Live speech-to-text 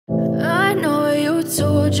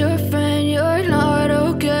told your friend you're not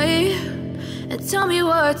okay, and tell me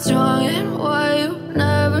what's wrong and why you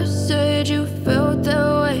never said you felt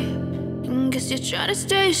that way. And guess you're trying to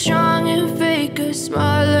stay strong and fake a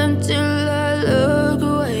smile until I look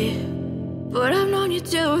away. But I've known you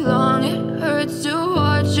too long, it hurts to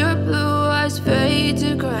watch your blue eyes fade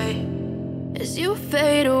to gray as you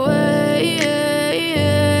fade away,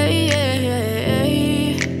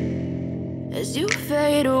 as you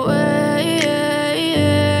fade away.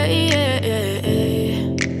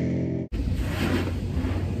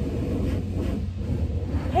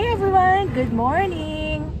 Hey everyone, good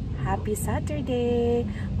morning! Happy Saturday!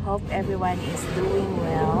 Hope everyone is doing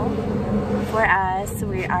well. For us,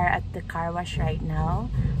 we are at the car wash right now,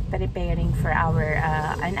 preparing for our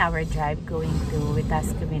an hour drive going to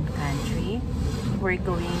Wetaskiwin country. We're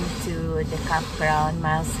going to the campground.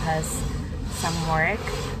 Miles has some work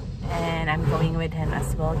and I'm going with him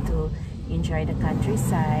as well to enjoy the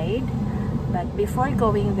countryside. But before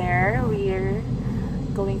going there, we're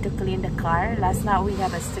going to clean the car. Last night we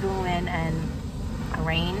have a strong wind and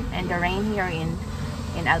rain, and the rain here in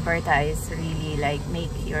Alberta is really like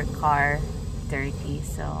make your car dirty,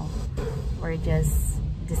 so we're just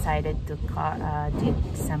decided to did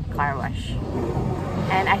some car wash.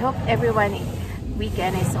 And I hope everyone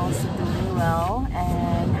weekend is also doing well,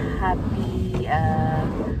 and happy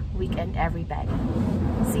weekend everybody.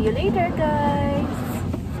 See you later guys.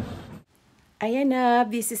 Ayan na,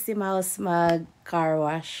 busy si Miles mag car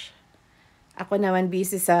wash. Ako naman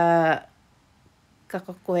busy sa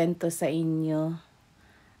kakakwento sa inyo.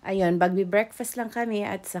 Ayun, magbi-breakfast lang kami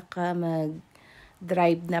at saka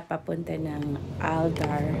mag-drive na papunta ng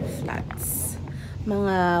Alder Flats.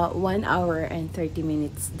 Mga 1 hour and 30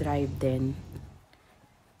 minutes drive din.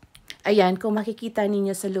 Ayan, kung makikita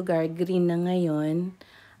ninyo sa lugar, green na ngayon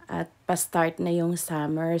at pa-start na yung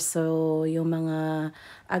summer. So, yung mga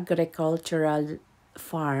agricultural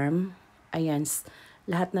farm, ayan,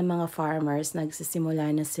 lahat ng mga farmers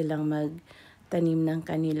nagsisimula na silang magtanim ng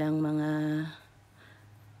kanilang mga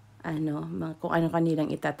kung ano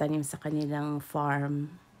kanilang itatanim sa kanilang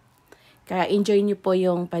farm. Kaya enjoy nyo po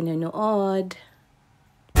yung panonood.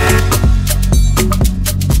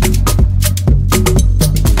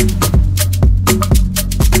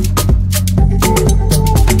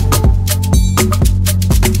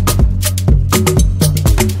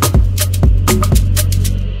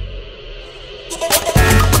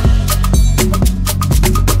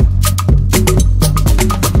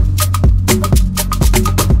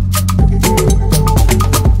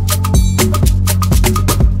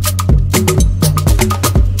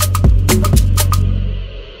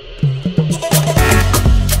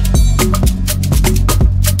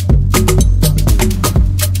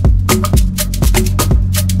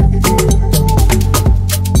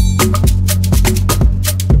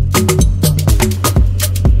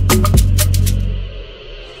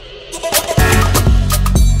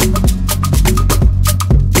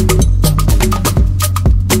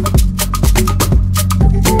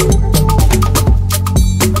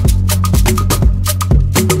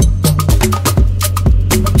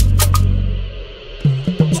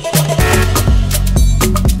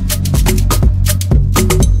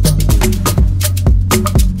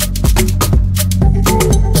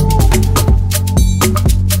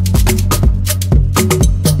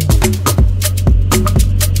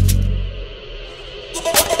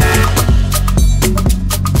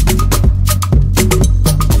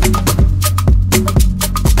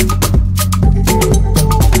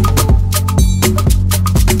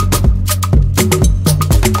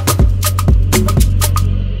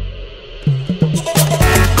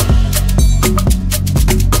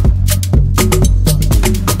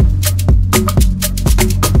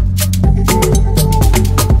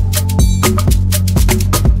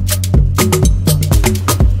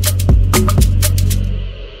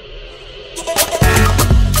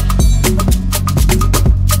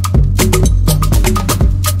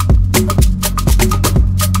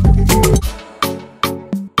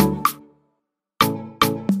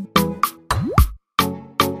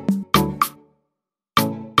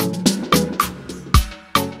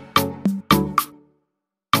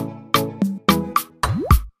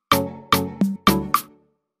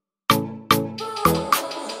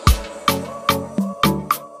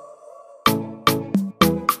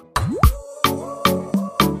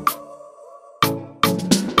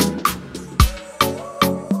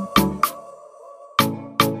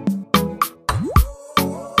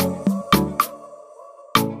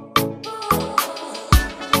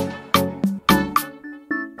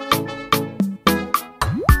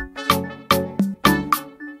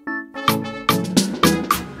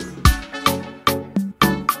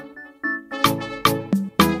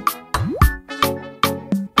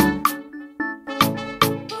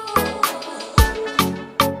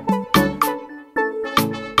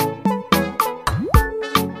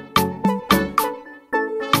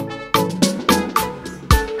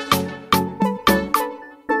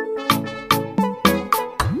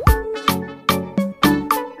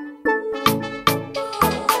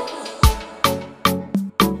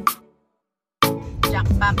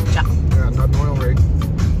 Jack, Pop, Jack. Yeah, not an oil rig.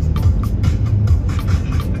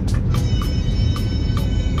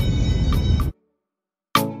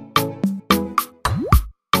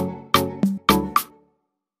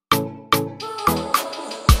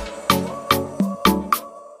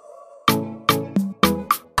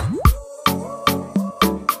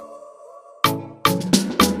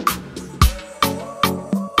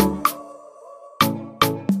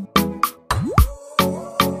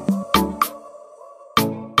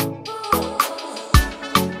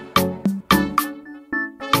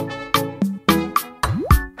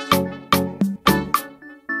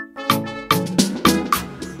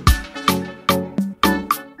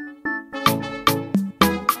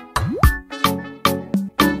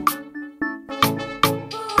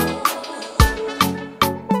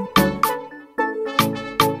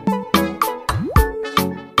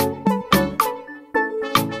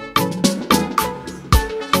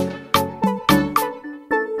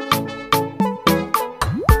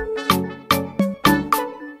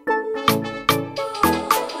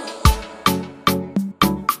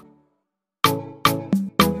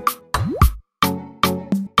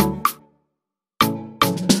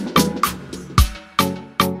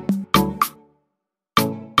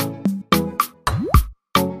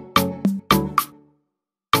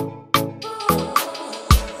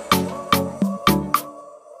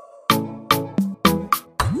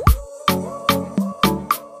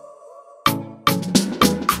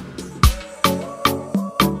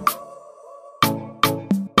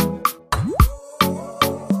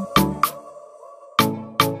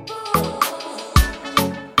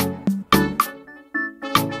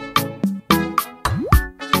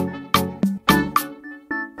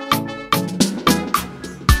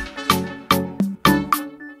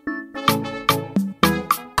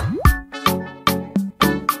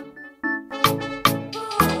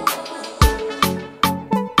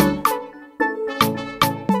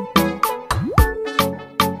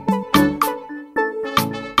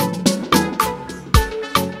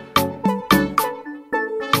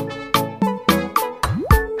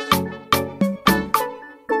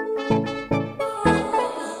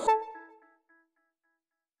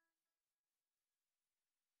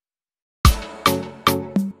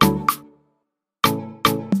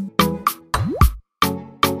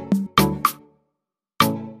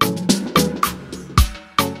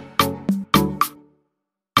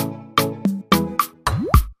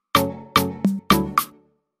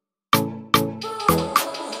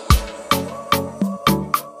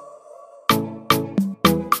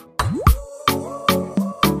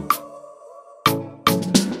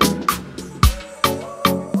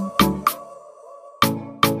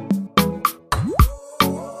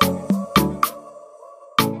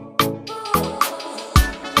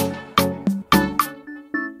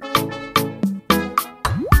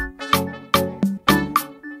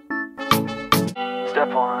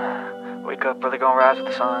 Step one, wake up early, gonna rise with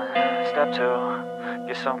the sun. Step two,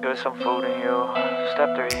 get some good, some food in you.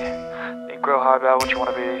 Step three, think real hard about what you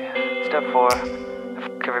wanna be. Step four,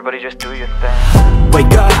 fuck everybody, just do your thing.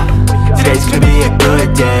 Wake up, today's gonna be a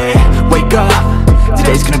good day. Wake up,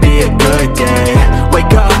 today's gonna be a good day.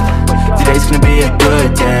 Wake up, today's gonna be a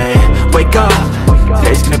good day. Wake up,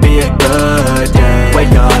 today's gonna be a good day.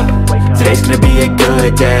 Wake up, today's gonna be a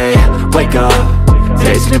good day. Wake up,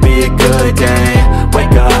 today's gonna be a good day.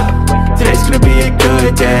 Wake up, today's gonna be a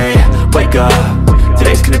good day. Wake up,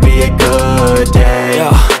 today's gonna be a good day.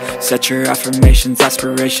 Yo, set your affirmations,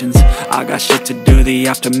 aspirations. I got shit to do, the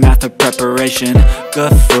aftermath of preparation.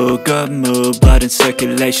 Good food, good mood, blood in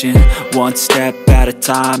circulation. One step at a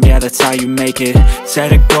time, yeah, that's how you make it.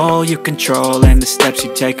 Set a goal you control and the steps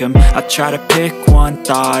you take them. I try to pick one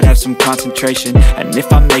thought, have some concentration. And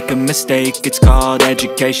if I make a mistake, it's called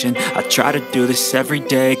education. I try to do this every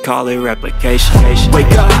day, call it replication.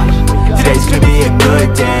 Wake up, today's gonna be a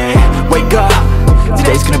good day. Wake up,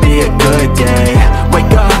 today's gonna be a good day.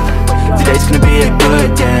 Wake up, today's gonna be a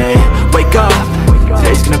good day. Wake up,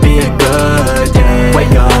 today's gonna be a good day.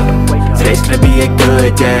 Wake up, today's gonna be a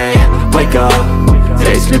good day. Wake up,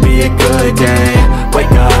 today's gonna be a good day.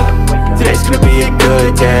 Wake up, today's gonna be a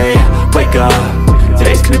good day. Wake up,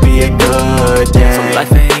 today's gonna be a good day. So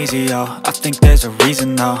life ain't easy, yo, I think there's a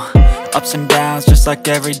reason though. Ups and downs, just like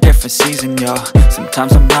every different season, yo.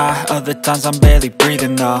 Sometimes I'm high, other times I'm barely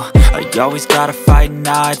breathing, though. I always gotta fight and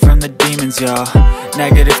hide from the demons, yo.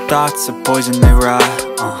 Negative thoughts are poison, they rot.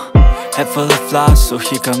 Head full of flies, so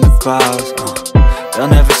here come the clouds. They'll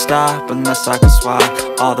never stop unless I can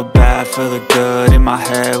swap all the bad for the good in my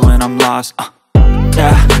head when I'm lost.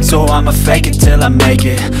 Yeah, so I'ma fake it till I make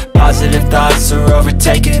it. Positive thoughts are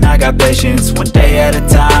overtaken, I got patience. One day at a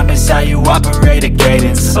time is how you operate a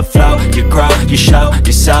cadence. A flow, you grow, you show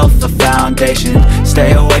yourself a foundation.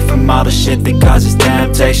 Stay away from all the shit that causes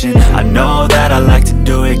temptation. I know that I like to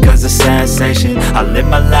do it cause it's sensation. I live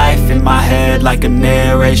my life in my head like a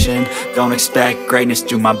narration. Don't expect greatness,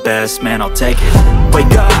 do my best, man, I'll take it.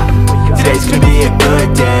 Wake up, today's gonna be a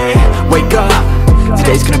good day. Wake up,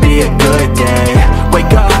 today's gonna be a good day.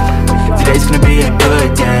 Wake up, today's gonna be a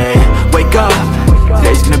good day. Wake up,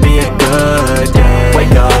 today's gonna be a good day.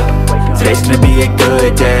 Wake up, today's gonna be a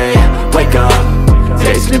good day. Wake up,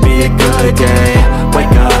 today's gonna be a good day.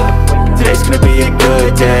 Wake up, today's gonna be a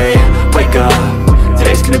good day. Wake up,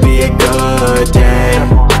 today's gonna be a good day.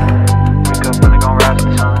 Wake up, really gon' rise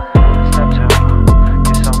with the sun. Step 2,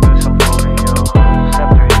 get some good, some food in you. Step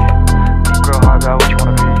 3, think real hard about what you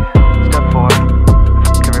wanna be. Step 4,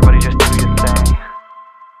 everybody just do your thing.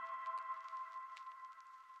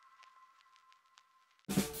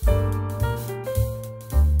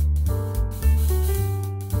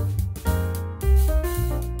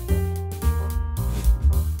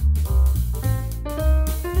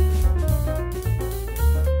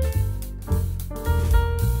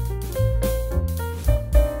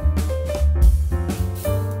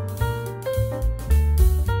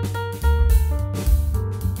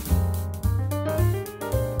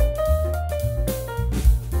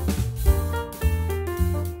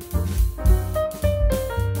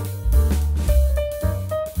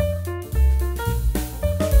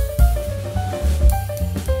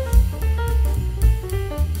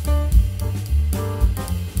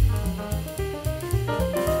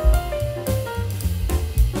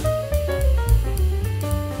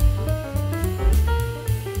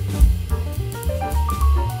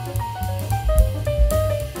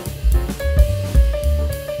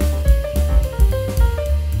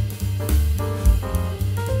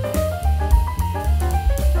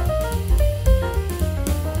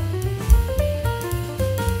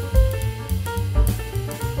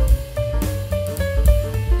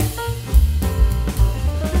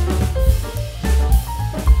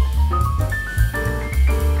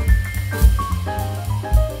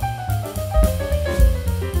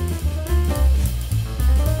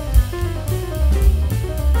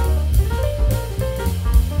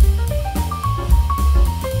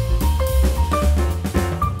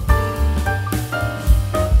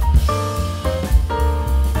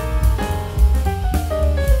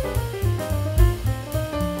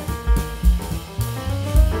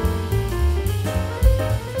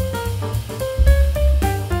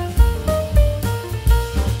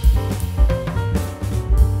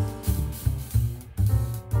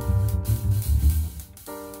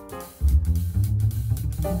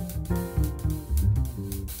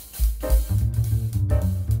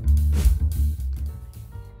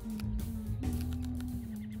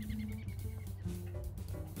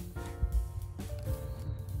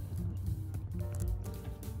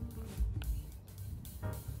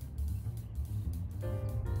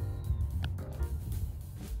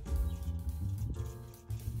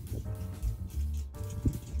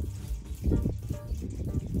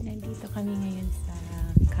 Nandito kami ngayon sa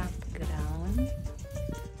campground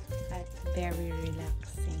at very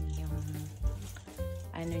relaxing yung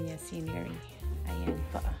ano niya, scenery. Ayan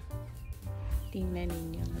po. Tingnan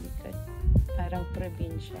ninyo ang likod. Parang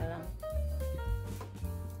probinsya lang.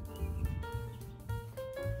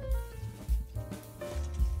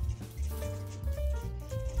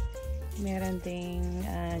 Meron ding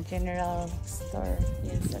general store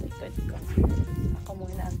yun sa likod ko. Ako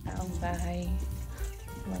muna ang taong bahay.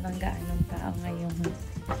 Walang gaanong tao ngayong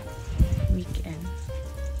weekend.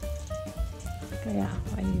 Kaya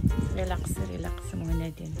ako ay relax muna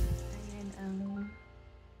din. Ayan ang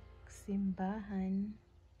simbahan.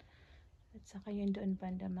 At saka yun doon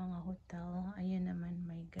banda mga hotel. Ayan naman